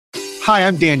Hi,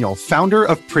 I'm Daniel, founder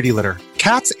of Pretty Litter.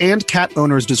 Cats and cat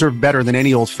owners deserve better than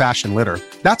any old-fashioned litter.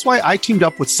 That's why I teamed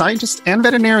up with scientists and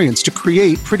veterinarians to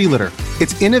create Pretty Litter.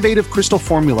 Its innovative crystal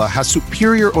formula has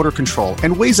superior odor control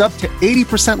and weighs up to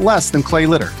 80% less than clay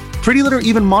litter. Pretty Litter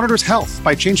even monitors health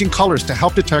by changing colors to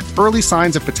help detect early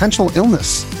signs of potential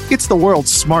illness. It's the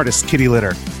world's smartest kitty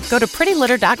litter. Go to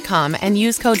prettylitter.com and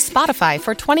use code SPOTIFY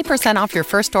for 20% off your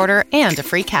first order and a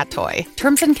free cat toy.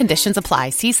 Terms and conditions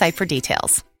apply. See site for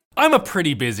details. I'm a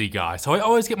pretty busy guy, so I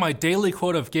always get my daily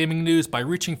quota of gaming news by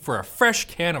reaching for a fresh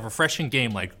can of refreshing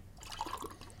game like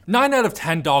 9 out of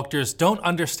 10 doctors don't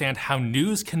understand how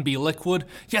news can be liquid,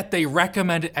 yet they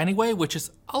recommend it anyway, which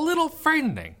is a little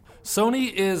frightening.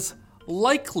 Sony is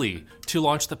likely to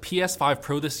launch the PS5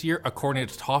 Pro this year, according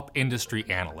to top industry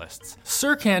analysts.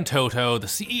 Serkan Toto, the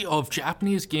CEO of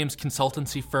Japanese games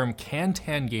consultancy firm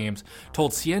Kantan Games,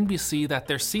 told CNBC that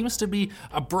there seems to be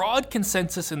a broad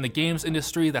consensus in the games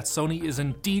industry that Sony is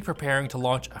indeed preparing to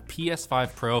launch a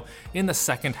PS5 Pro in the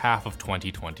second half of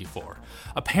 2024.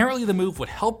 Apparently, the move would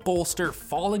help bolster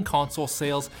falling console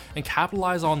sales and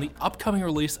capitalize on the upcoming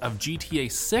release of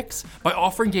GTA 6 by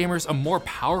offering gamers a more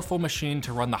powerful machine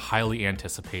to run the highly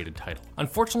anticipated title.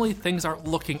 Unfortunately, things aren't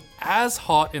looking as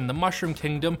hot in the Mushroom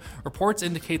Kingdom. Reports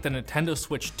indicate that Nintendo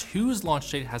Switch 2's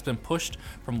launch date has been pushed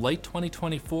from late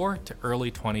 2024 to early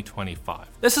 2025.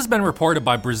 This has been reported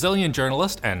by Brazilian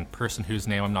journalist and person whose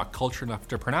name I'm not cultured enough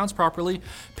to pronounce properly,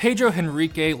 Pedro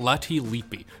Henrique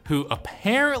Lati-Lipi, who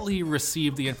apparently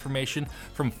received the information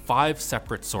from 5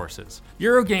 separate sources.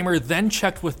 Eurogamer then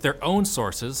checked with their own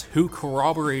sources, who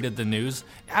corroborated the news.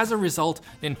 As a result,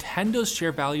 Nintendo's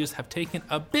share values have taken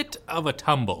a bit of a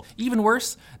tumble. Even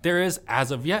worse, there is,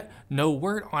 as of yet, no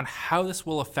word on how this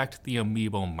will affect the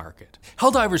amiibo market.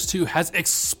 Helldivers 2 has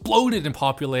exploded in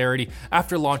popularity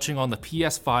after launching on the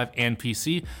PS5 and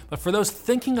PC, but for those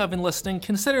thinking of enlisting,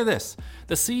 consider this.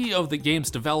 The CEO of the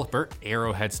game's developer,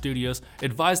 Arrowhead Studios,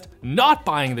 advised not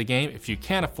buying the game if you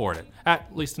can't afford it,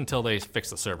 at least until they fix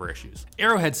the server issues.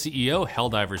 Arrowhead CEO,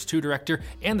 Helldivers 2 director,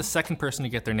 and the second person to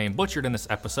get their name butchered in this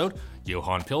episode,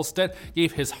 Johan Pilstedt,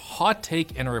 gave his hot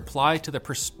take in a reply to the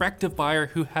prospective buyer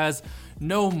who has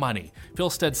no money.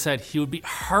 Pilstead said he would be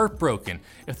heartbroken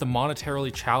if the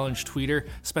monetarily challenged tweeter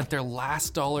spent their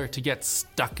last dollar to get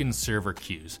stuck in server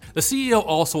queues. The CEO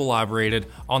also elaborated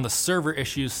on the server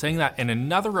issues, saying that in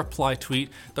another reply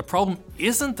tweet, the problem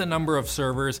isn't the number of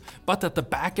servers, but that the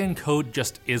backend code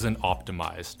just isn't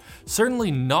optimized.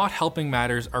 Certainly not helping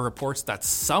matters are reports that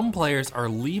some players are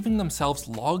leaving themselves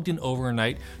logged in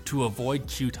overnight to avoid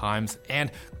queue times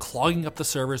and clogging up the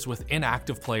servers with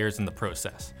inactive players in the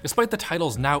process. Despite the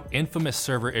title's now infamous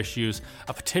server issues,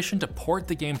 a petition to port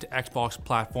the game to Xbox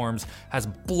platforms has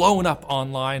blown up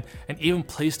online, and even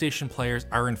PlayStation players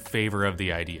are in favor of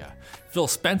the idea. Phil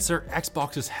Spencer,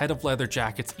 Xbox's head of leather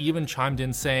jackets, even chimed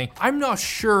in saying, "I'm not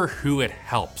sure who it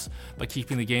helps by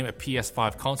keeping the game a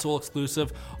PS5 console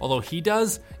exclusive, although he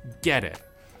does get it.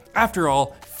 After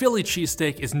all, Philly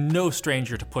cheesesteak is no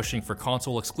stranger to pushing for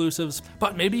console exclusives,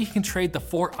 but maybe he can trade the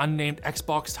 4 unnamed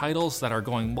Xbox titles that are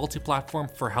going multi-platform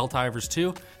for Helldivers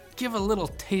 2. Give a little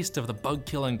taste of the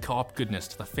bug-killing co-op goodness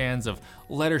to the fans of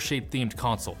letter-shaped themed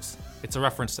consoles." It's a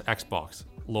reference to Xbox.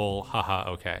 Lol, haha,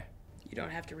 okay. You don't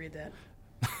have to read that.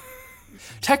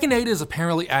 Tekken 8 is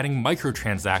apparently adding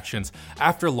microtransactions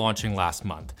after launching last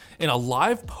month. In a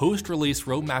live post-release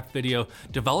roadmap video,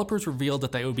 developers revealed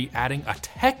that they would be adding a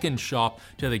Tekken shop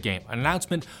to the game, an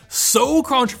announcement so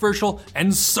controversial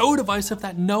and so divisive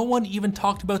that no one even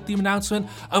talked about the announcement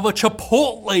of a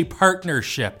Chipotle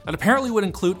partnership that apparently would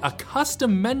include a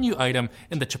custom menu item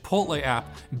in the Chipotle app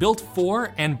built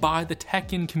for and by the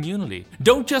Tekken community.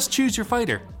 Don't just choose your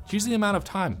fighter. Choose the amount of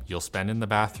time you'll spend in the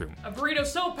bathroom. A burrito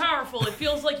so powerful it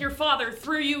feels like your father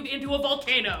threw you into a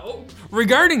volcano.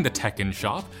 Regarding the Tekken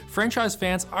shop, franchise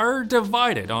fans are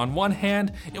divided. On one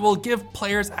hand, it will give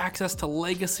players access to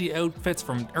legacy outfits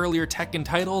from earlier Tekken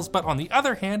titles, but on the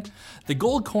other hand, the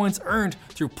gold coins earned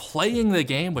through playing the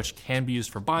game, which can be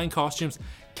used for buying costumes,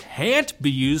 can't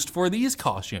be used for these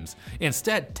costumes.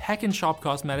 Instead, Tekken shop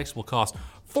cosmetics will cost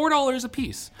 $4 a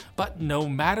piece. But no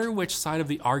matter which side of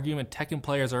the argument Tekken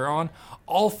players are on,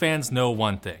 all fans know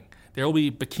one thing. There will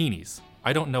be bikinis.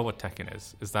 I don't know what Tekken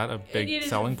is. Is that a big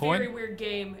selling point? It is a very weird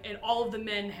game, and all of the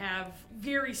men have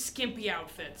very skimpy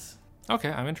outfits. Okay,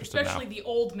 I'm interested now. Especially the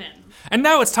old men. And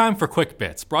now it's time for Quick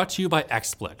Bits, brought to you by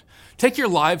XSplit. Take your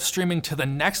live streaming to the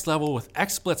next level with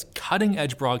XSplit's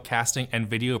cutting-edge broadcasting and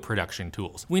video production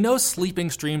tools. We know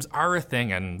sleeping streams are a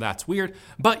thing, and that's weird,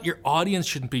 but your audience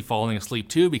shouldn't be falling asleep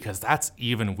too, because that's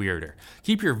even weirder.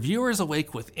 Keep your viewers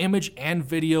awake with image and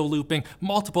video looping,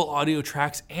 multiple audio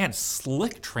tracks, and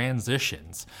slick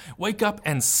transitions. Wake up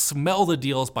and smell the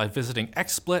deals by visiting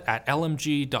XSplit at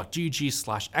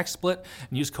lmg.gg/XSplit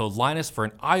and use code Linus for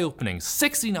an eye-opening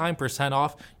 69%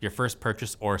 off your first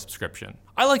purchase or subscription.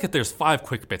 I like that there's 5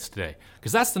 quick bits today,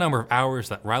 because that's the number of hours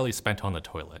that Riley spent on the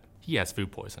toilet. He has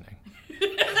food poisoning.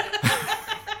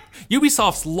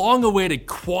 Ubisoft's long-awaited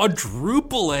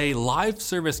quadruple A live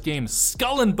service game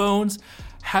Skull and Bones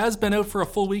has been out for a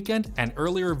full weekend, and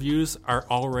early reviews are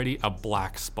already a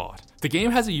black spot. The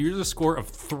game has a user score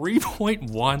of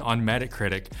 3.1 on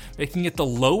Metacritic, making it the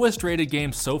lowest rated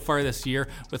game so far this year,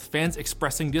 with fans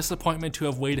expressing disappointment to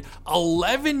have waited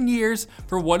 11 years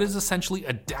for what is essentially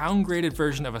a downgraded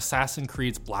version of Assassin's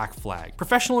Creed's Black Flag.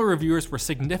 Professional reviewers were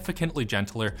significantly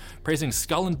gentler, praising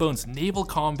Skull and Bones' naval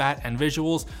combat and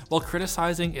visuals, while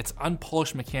criticizing its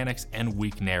unpolished mechanics and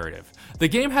weak narrative. The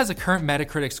game has a current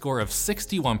Metacritic score of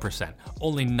 61%,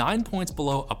 only 9 points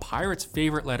below a pirate's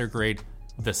favorite letter grade,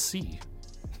 the C.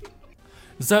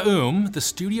 Zaum, the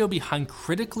studio behind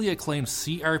critically acclaimed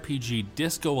CRPG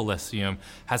Disco Elysium,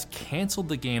 has cancelled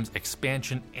the game's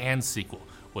expansion and sequel,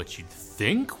 which you'd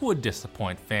think would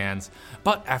disappoint fans,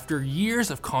 but after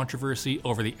years of controversy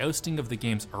over the ousting of the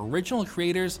game's original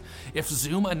creators, if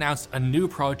Zaum announced a new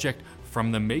project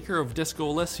from the maker of Disco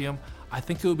Elysium, I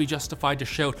think it would be justified to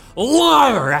shout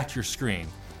 "liar" at your screen.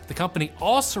 The company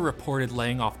also reported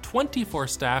laying off 24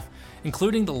 staff,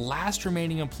 including the last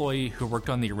remaining employee who worked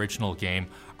on the original game,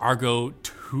 Argo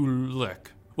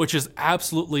Tuluk, which is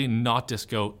absolutely not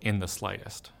disco in the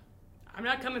slightest. I'm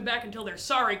not coming back until they're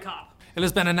sorry, cop. It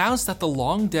has been announced that the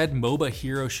long-dead MOBA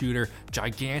hero shooter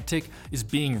Gigantic is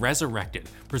being resurrected,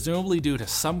 presumably due to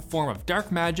some form of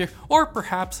dark magic or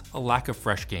perhaps a lack of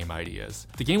fresh game ideas.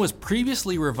 The game was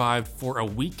previously revived for a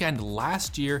weekend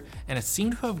last year, and it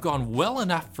seemed to have gone well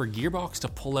enough for Gearbox to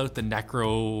pull out the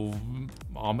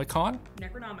Necronomicon?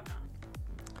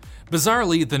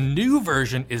 Bizarrely, the new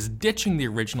version is ditching the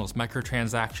original's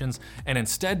microtransactions and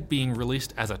instead being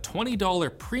released as a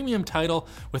 $20 premium title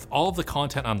with all of the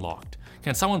content unlocked.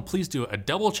 Can someone please do a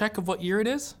double check of what year it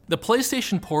is? The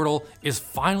PlayStation Portal is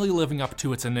finally living up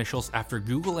to its initials after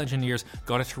Google engineers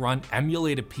got it to run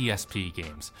emulated PSP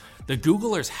games. The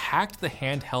Googlers hacked the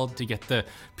handheld to get the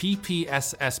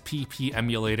PPSSPP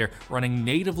emulator running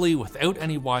natively without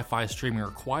any Wi-Fi streaming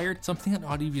required, something that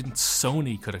not even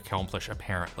Sony could accomplish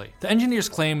apparently. The engineers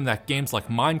claim that games like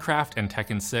Minecraft and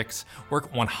Tekken 6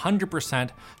 work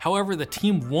 100%, however the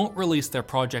team won't release their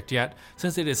project yet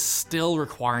since it is still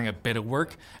requiring a bit of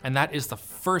work, and that is the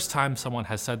first time someone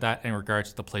has said that in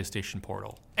regards to the PlayStation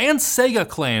Portal. And Sega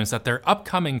claims that their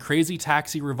upcoming Crazy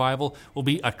Taxi revival will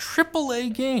be a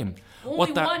AAA game.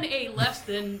 Only one A less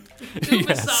than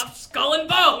Ubisoft's Skull and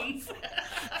Bones.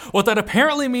 What that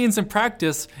apparently means in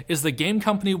practice is the game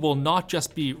company will not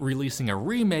just be releasing a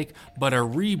remake, but a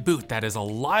reboot that is a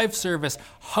live service,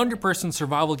 100-person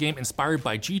survival game inspired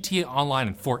by GTA Online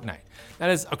and Fortnite. That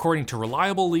is according to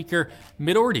reliable leaker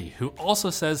Midordi, who also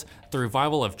says the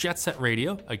revival of Jet Set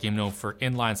Radio, a game known for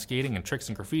inline skating and tricks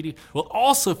and graffiti, will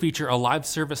also feature a live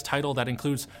service title that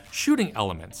includes shooting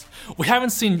elements. We haven't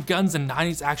seen guns and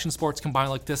 90s action sports combined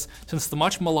like this since the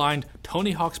much maligned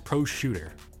Tony Hawk's Pro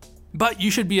Shooter. But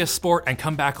you should be a sport and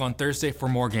come back on Thursday for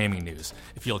more gaming news.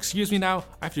 If you'll excuse me now,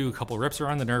 I have to do a couple rips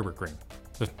around the Nürburgring.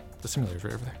 The simulator's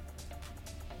right over there.